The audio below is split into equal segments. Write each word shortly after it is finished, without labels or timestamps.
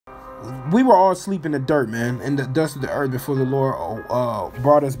we were all asleep in the dirt, man, in the dust of the earth before the Lord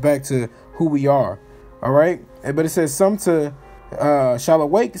brought us back to who we are. All right. But it says some to shall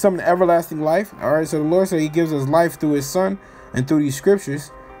awake, some to everlasting life. All right. So the Lord said he gives us life through his son and through these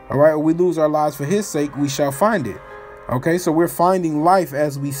scriptures. All right. We lose our lives for his sake, we shall find it. Okay. So we're finding life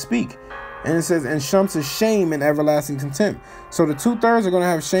as we speak. And it says, and some to shame and everlasting contempt. So the 2/3 are going to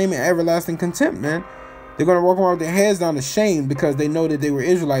have shame and everlasting contempt, man. They're going to walk around with their heads down to shame because they know that they were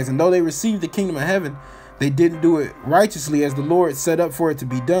Israelites. And though they received the kingdom of heaven, they didn't do it righteously as the Lord set up for it to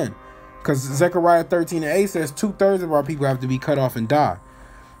be done. Because Zechariah 13:8 says 2/3 of our people have to be cut off and die.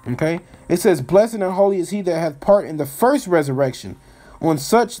 Okay. It says, blessed and holy is he that hath part in the first resurrection. On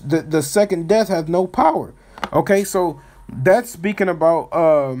such the second death hath no power. Okay. So that's speaking about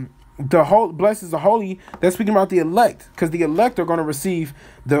the whole blessed is the holy. That's speaking about the elect, because the elect are going to receive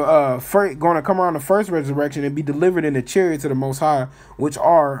the going to come around the first resurrection and be delivered in the chariots of the Most High, which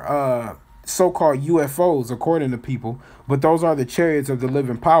are so-called UFOs according to people, but those are the chariots of the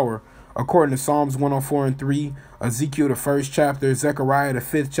living power according to Psalms 104:3, Ezekiel the 1st chapter, Zechariah the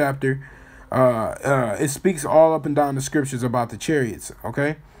 5th chapter. It speaks all up and down the scriptures about the chariots.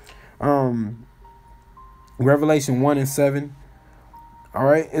 Okay. Revelation 1:7. All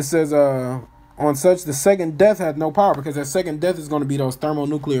right, it says, on such the second death hath no power, because that second death is going to be those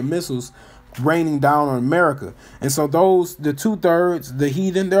thermonuclear missiles raining down on America. And so those, the 2/3, the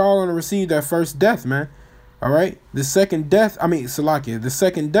heathen, they're all going to receive that first death, man. All right, the second death, Salakia, the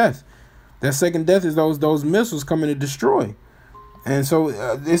second death. That second death is those missiles coming to destroy. And so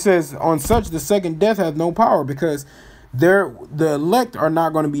it says, on such the second death hath no power, because the elect are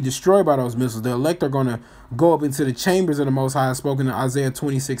not going to be destroyed by those missiles. The elect are going to go up into the chambers of the Most High, spoken in Isaiah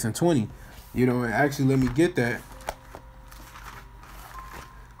 26:20. You know, and actually, let me get that.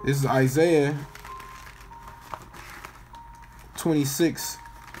 This is Isaiah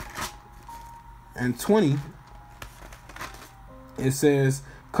 26:20. It says,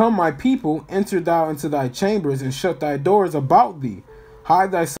 come, my people, enter thou into thy chambers, and shut thy doors about thee.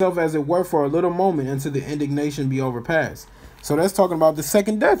 Hide thyself as it were for a little moment until the indignation be overpassed. So that's talking about the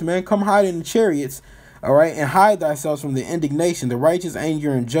second death, man. Come hide in the chariots, all right, and hide thyself from the indignation, the righteous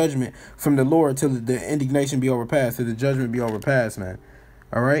anger and judgment from the Lord till the indignation be overpassed, till the judgment be overpassed, man.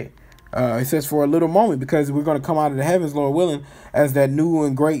 All right. It says for a little moment, because we're going to come out of the heavens, Lord willing, as that new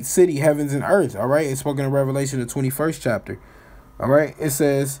and great city, heavens and earth. All right. It's spoken in Revelation, the 21st chapter. All right. It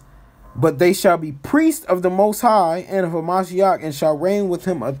says, but they shall be priests of the Most High and of Hamashiach, and shall reign with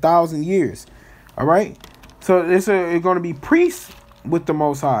him 1,000 years. All right. So it's going to be priests with the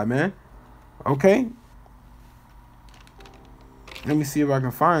Most High, man. Okay. Let me see if I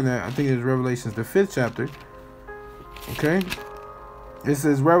can find that. I think it's Revelations, the 5th chapter. Okay. It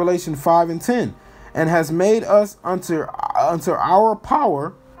says Revelation 5:10, and has made us unto our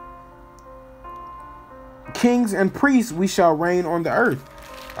power kings and priests, we shall reign on the earth.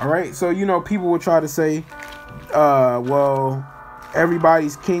 All right. So, you know, people will try to say, well,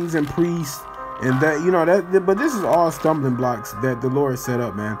 everybody's kings and priests, and that, you know, that, but this is all stumbling blocks that the Lord set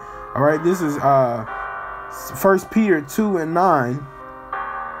up, man. All right. This is 1 Peter 2:9.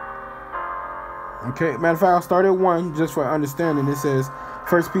 Okay, matter of fact, I'll start at 1 just for understanding. It says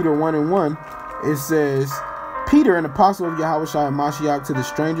 1 Peter 1:1. It says, Peter, an apostle of Yahushua and Mashiach, to the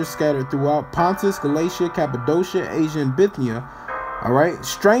strangers scattered throughout Pontus, Galatia, Cappadocia, Asia, and Bithynia. All right,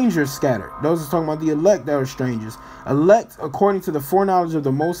 strangers scattered. Those are talking about the elect that are strangers. Elect according to the foreknowledge of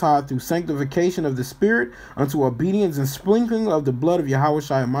the Most High, through sanctification of the Spirit, unto obedience and sprinkling of the blood of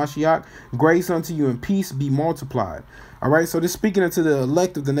Yahushua and Mashiach. Grace unto you and peace be multiplied. All right, so this speaking unto the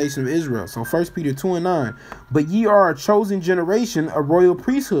elect of the nation of Israel. So 1 Peter 2:9. But ye are a chosen generation, a royal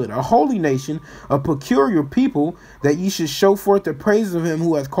priesthood, a holy nation, a peculiar people, that ye should show forth the praises of him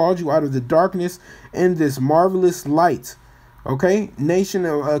who hath called you out of the darkness in this marvelous light. Okay, nation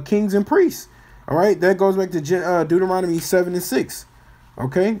of kings and priests. All right, that goes back to Deuteronomy 7:6.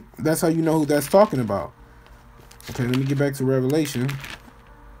 Okay, that's how you know who that's talking about. Okay, let me get back to Revelation.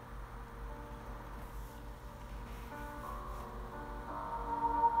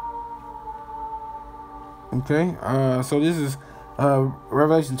 Okay, so this is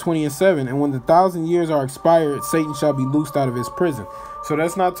Revelation 20:7. And when the 1,000 years are expired, Satan shall be loosed out of his prison. So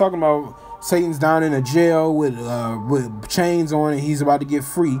that's not talking about Satan's down in a jail with chains on and he's about to get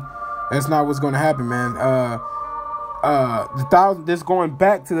free. That's not what's going to happen, man. This going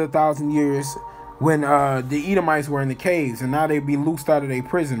back to the 1,000 years when the Edomites were in the caves, and now they be loosed out of their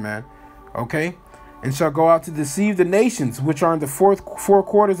prison, man. Okay, and shall go out to deceive the nations which are in the four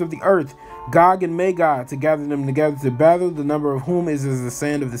quarters of the earth, Gog and Magog, to gather them together to battle, the number of whom is as the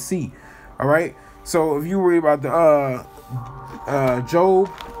sand of the sea. All right. So if you read about the Job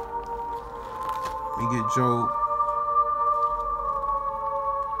Let me get Job.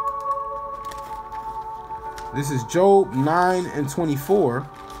 This is Job 9 and 24.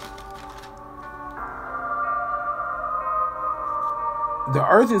 The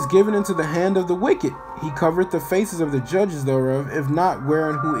earth is given into the hand of the wicked. He covereth the faces of the judges thereof. If not, where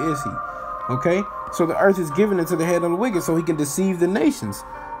and who is he? Okay, so the earth is given into the hand of the wicked so he can deceive the nations,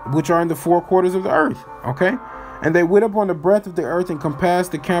 which are in the four quarters of the earth. Okay, and they went up on the breadth of the earth and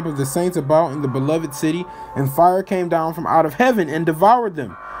compassed the camp of the saints about in the beloved city, and fire came down from out of heaven and devoured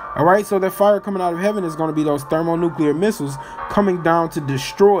them. All right, so that fire coming out of heaven is going to be those thermonuclear missiles coming down to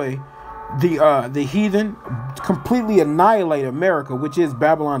destroy the heathen, completely annihilate America, which is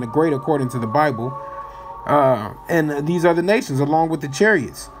Babylon the Great according to the Bible, and these other nations along with the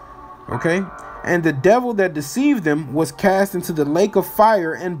chariots. Okay, and the devil that deceived them was cast into the lake of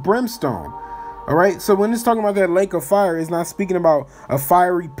fire and brimstone. All right, so when it's talking about that lake of fire, it's not speaking about a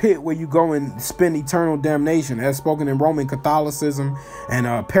fiery pit where you go and spend eternal damnation, as spoken in Roman Catholicism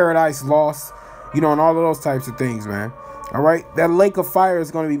and Paradise Lost, you know, and all of those types of things, man. All right, that lake of fire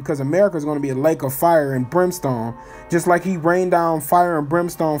is going to be, because America is going to be a lake of fire and brimstone, just like he rained down fire and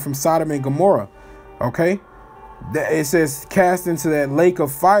brimstone from Sodom and Gomorrah. Okay, it says cast into that lake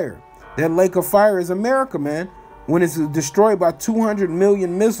of fire. That lake of fire is America, man, when it's destroyed by 200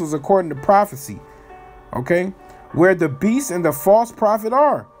 million missiles according to prophecy. Okay, where the beast and the false prophet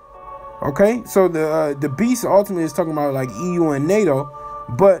are. Okay, so the beast ultimately is talking about like EU and NATO,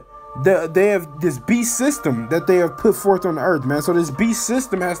 but they have this beast system that they have put forth on the earth, man. So this beast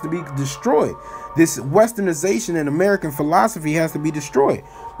system has to be destroyed. This westernization and American philosophy has to be destroyed.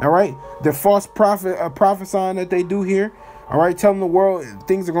 All right, the false prophet prophesying that they do here, all right, telling the world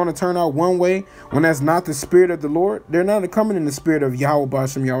things are going to turn out one way when that's not the spirit of the Lord. They're not coming in the spirit of Yahweh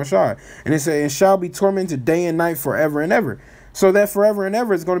B'Shem Yahushua. And it says, and shall be tormented day and night forever and ever. So that forever and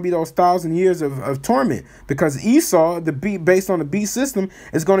ever is going to be those 1,000 years of torment, because Esau, the beast, based on the beast system,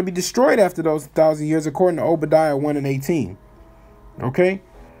 is going to be destroyed after those 1,000 years, according to Obadiah 1 and 18. Okay,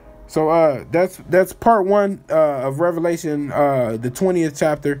 so that's part 1 of Revelation, the 20th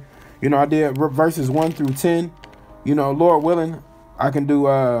chapter. You know, I did verses 1 through 10. You know, Lord willing, I can do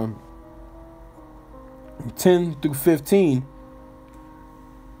 10 through 15.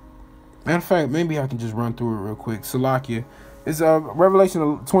 Matter of fact, maybe I can just run through it real quick. Salakia. It's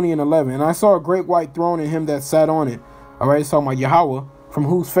Revelation 20 and 11. And I saw a great white throne and him that sat on it. All right, it's talking about Yahweh, from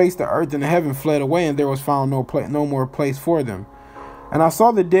whose face the earth and the heaven fled away, and there was found no more place for them. And I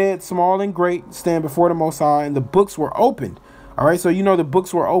saw the dead, small and great, stand before the Most High, and the books were opened. All right, so you know the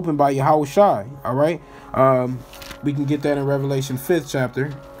books were opened by Yahushua. All right, we can get that in Revelation 5th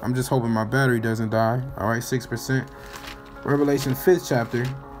chapter. I'm just hoping my battery doesn't die. All right, 6%. Revelation 5th chapter.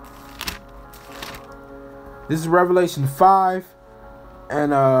 This is Revelation 5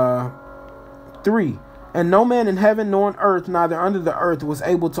 and 3. And no man in heaven nor on earth, neither under the earth, was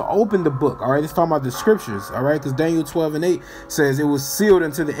able to open the book. All right, it's talking about the scriptures. All right, because Daniel 12 and 8 says it was sealed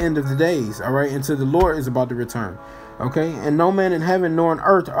until the end of the days. All right, until the Lord is about to return. Okay, and no man in heaven nor on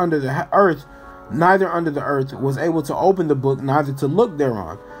earth under the earth, neither under the earth, was able to open the book, neither to look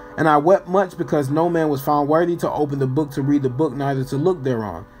thereon. And I wept much, because no man was found worthy to open the book, to read the book, neither to look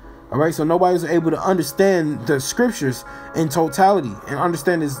thereon. All right, so nobody was able to understand the scriptures in totality and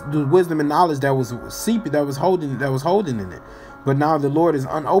understand the wisdom and knowledge that was holding in it. But now the Lord has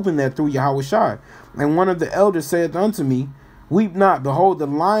unopened that through Yahushua. And one of the elders saith unto me, weep not, behold, the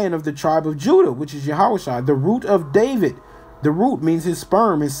Lion of the tribe of Judah, which is Yahushua, the root of David. The root means his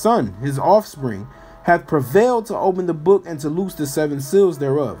sperm, his son, his offspring, hath prevailed to open the book and to loose the 7 seals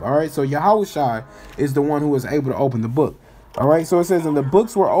thereof. All right, so Yahushua is the one who is able to open the book. All right, so it says, and the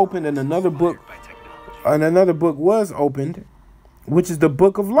books were opened, and another book was opened, which is the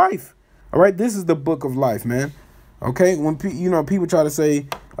book of life. All right, this is the book of life, man. Okay, when people try to say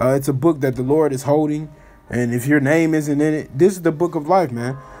it's a book that the Lord is holding, and if your name isn't in it, this is the book of life,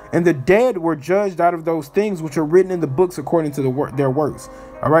 man. And the dead were judged out of those things which are written in the books according to their works.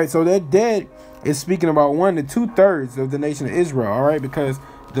 All right, so that dead is speaking about 1 to 2/3 of the nation of Israel. All right, because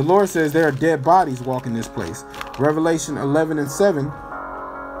the Lord says there are dead bodies walking this place. Revelation 11 and 7.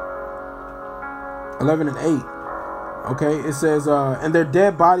 11 and 8. Okay, it says, and their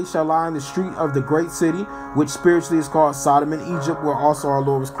dead bodies shall lie in the street of the great city, which spiritually is called Sodom and Egypt, where also our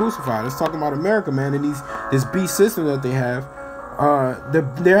Lord was crucified. It's talking about America, man, and this beast system that they have.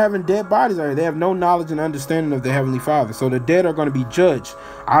 They're having dead bodies out here. They have no knowledge and understanding of the Heavenly Father. So the dead are going to be judged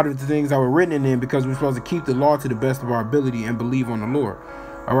out of the things that were written in them, because we're supposed to keep the law to the best of our ability and believe on the Lord.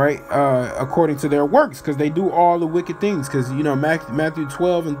 All right, according to their works, because they do all the wicked things. Because, you know, Matthew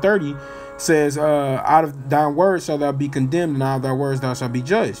 12 and 30 says, out of thy words shall thou be condemned, and out of thy words thou shalt be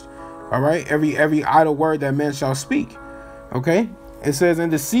judged. All right. Every idle word that man shall speak. Okay. It says,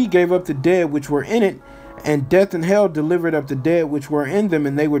 and the sea gave up the dead which were in it, and death and hell delivered up the dead which were in them,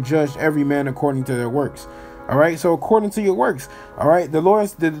 and they were judged every man according to their works. All right. So according to your works. All right. The Lord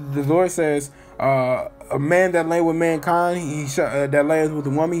says, a man that lay with mankind, that layeth with a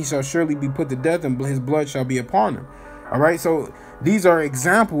woman, he shall surely be put to death, and his blood shall be upon him. All right. So these are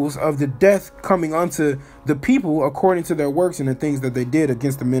examples of the death coming unto the people according to their works and the things that they did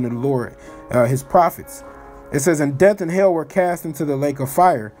against the men of the Lord, his prophets. It says, and death and hell were cast into the lake of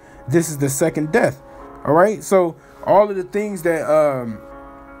fire. This is the second death. All right. So all of the things that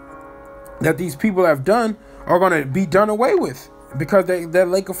that these people have done are going to be done away with, because that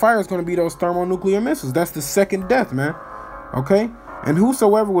lake of fire is going to be those thermonuclear missiles. That's the second death, man. Okay. And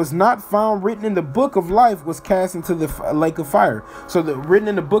whosoever was not found written in the book of life was cast into the lake of fire. So written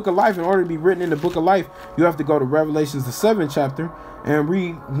in the book of life, in order to be written in the book of life, you have to go to Revelations, the 7th chapter, and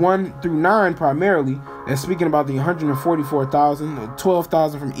read 1 through 9 primarily. That's speaking about the 144,000,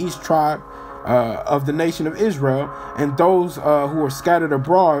 12,000 from each tribe of the nation of Israel, and those who were scattered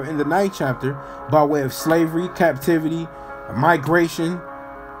abroad in the 9th chapter by way of slavery, captivity, migration,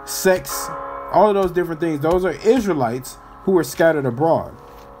 sex, all of those different things. Those are Israelites who were scattered abroad.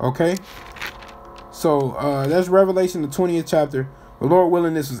 Okay. So that's Revelation, the 20th chapter. The Lord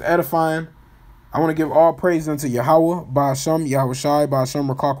willing, this was edifying. I want to give all praise unto Yahweh, Ba'ashem, Yahweh Shai,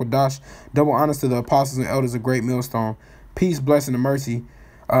 Ba'ashem, Rakak Wadash. Double honors to the apostles and elders of Great Millstone. Peace, blessing, and mercy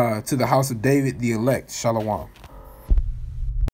to the house of David, the elect. Shalom.